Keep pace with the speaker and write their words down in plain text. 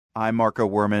I'm Marco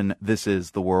Werman. This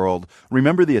is The World.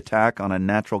 Remember the attack on a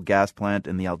natural gas plant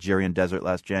in the Algerian desert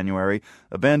last January?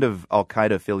 A band of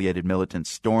Al-Qaeda-affiliated militants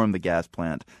stormed the gas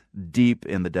plant deep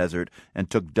in the desert and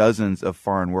took dozens of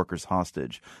foreign workers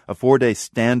hostage. A 4-day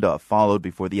standoff followed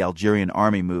before the Algerian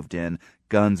army moved in,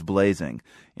 guns blazing.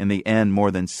 In the end,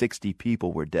 more than 60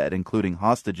 people were dead, including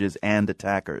hostages and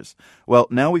attackers. Well,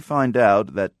 now we find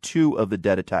out that 2 of the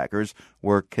dead attackers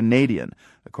were Canadian.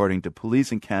 According to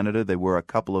police in Canada, they were a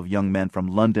couple of young men from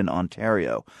London,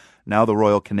 Ontario. Now the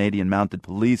Royal Canadian Mounted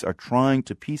Police are trying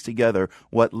to piece together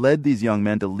what led these young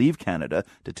men to leave Canada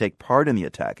to take part in the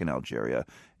attack in Algeria.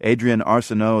 Adrienne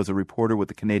Arsenault is a reporter with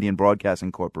the Canadian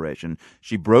Broadcasting Corporation.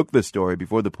 She broke the story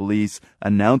before the police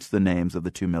announced the names of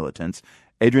the 2 militants.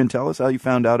 Adrienne, tell us how you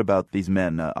found out about these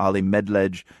men, Ali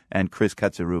Medlej and Chris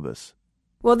Katsirubis.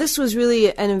 Well, this was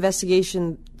really an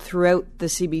investigation throughout the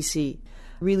CBC.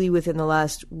 Really within the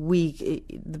last week,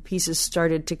 the pieces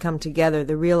started to come together.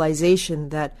 The realization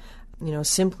that,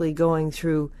 simply going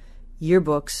through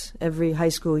yearbooks, every high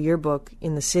school yearbook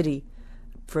in the city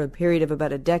for a period of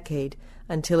about a decade,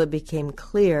 until it became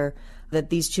clear that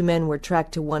these 2 men were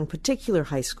tracked to one particular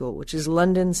high school, which is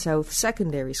London South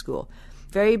Secondary School.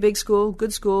 Very big school,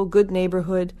 good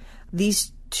neighborhood.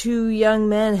 These 2 young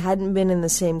men hadn't been in the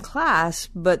same class,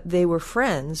 but they were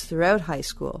friends throughout high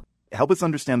school. Help us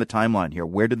understand the timeline here.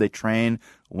 Where did they train?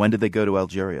 When did they go to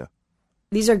Algeria?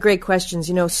 These are great questions.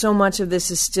 So much of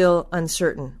this is still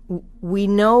uncertain. We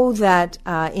know that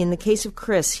in the case of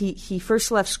Chris, he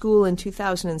first left school in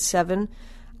 2007.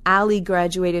 Ali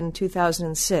graduated in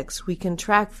 2006. We can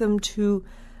track them to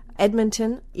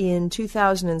Edmonton in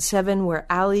 2007, where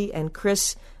Ali and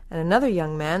Chris and another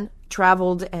young man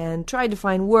traveled and tried to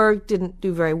find work, didn't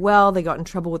do very well. They got in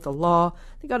trouble with the law.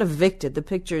 They got evicted. The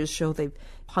pictures show they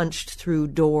punched through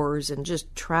doors and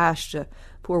just trashed a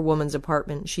poor woman's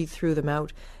apartment. She threw them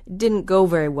out. It didn't go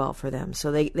very well for them,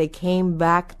 so they came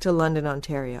back to London,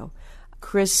 Ontario.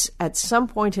 Chris, at some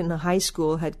point in the high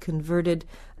school, had converted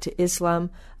to Islam.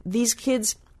 These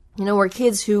kids, were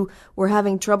kids who were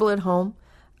having trouble at home.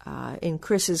 In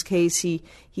Chris's case, he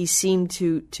seemed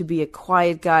to be a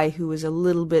quiet guy who was a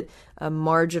little bit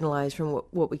marginalized from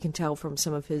what we can tell from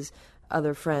some of his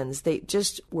other friends. They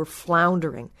just were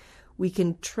floundering. We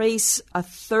can trace a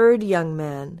third young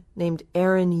man named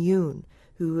Aaron Yoon,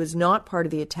 who was not part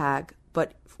of the attack,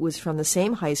 but was from the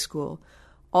same high school,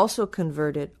 also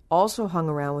converted, also hung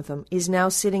around with them, is now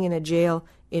sitting in a jail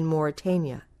in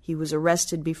Mauritania. He was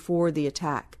arrested before the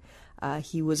attack.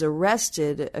 He was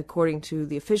arrested, according to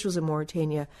the officials in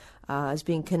Mauritania, as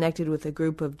being connected with a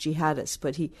group of jihadists.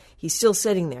 But he's still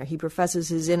sitting there. He professes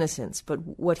his innocence. But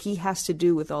what he has to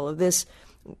do with all of this,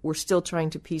 we're still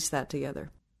trying to piece that together.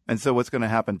 And so what's going to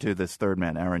happen to this third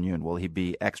man, Aaron Yoon? Will he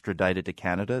be extradited to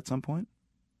Canada at some point?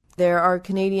 There are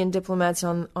Canadian diplomats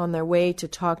on their way to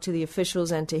talk to the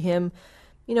officials and to him.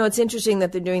 It's interesting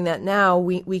that they're doing that now.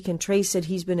 We can trace that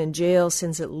he's been in jail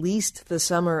since at least the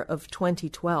summer of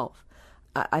 2012.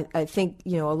 I think,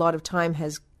 a lot of time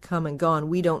has come and gone.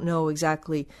 We don't know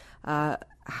exactly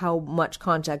how much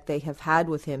contact they have had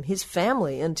with him. His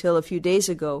family, until a few days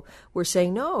ago, were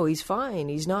saying, no, he's fine.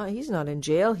 He's not in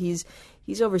jail. He's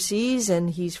overseas and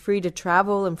he's free to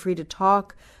travel and free to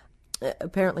talk.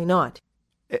 Apparently not.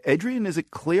 Adrienne, is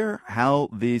it clear how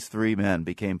these 3 men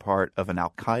became part of an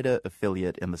Al-Qaeda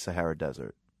affiliate in the Sahara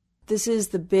Desert? This is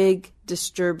the big,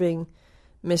 disturbing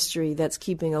mystery that's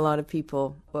keeping a lot of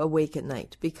people awake at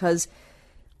night. Because,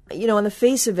 on the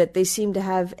face of it, they seem to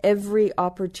have every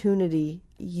opportunity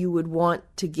you would want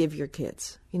to give your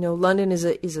kids. London is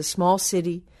a small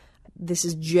city. This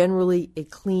is generally a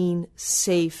clean,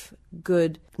 safe,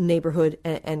 good neighborhood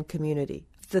and community.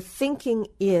 The thinking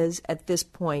is, at this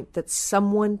point, that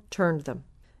someone turned them.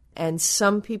 And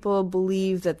some people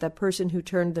believe that the person who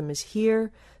turned them is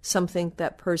here. Some think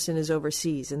that person is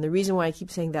overseas. And the reason why I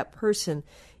keep saying that person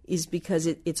is because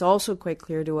it's also quite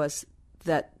clear to us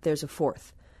that there's a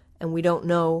fourth. And we don't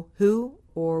know who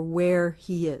or where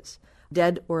he is,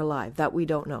 dead or alive. That we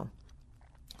don't know.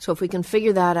 So if we can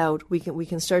figure that out, we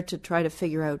can start to try to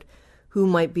figure out who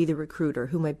might be the recruiter,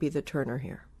 who might be the turner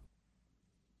here.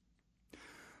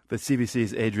 The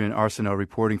CBC's Adrienne Arsenault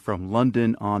reporting from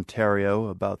London, Ontario,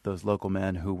 about those local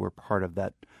men who were part of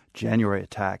that January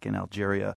attack in Algeria.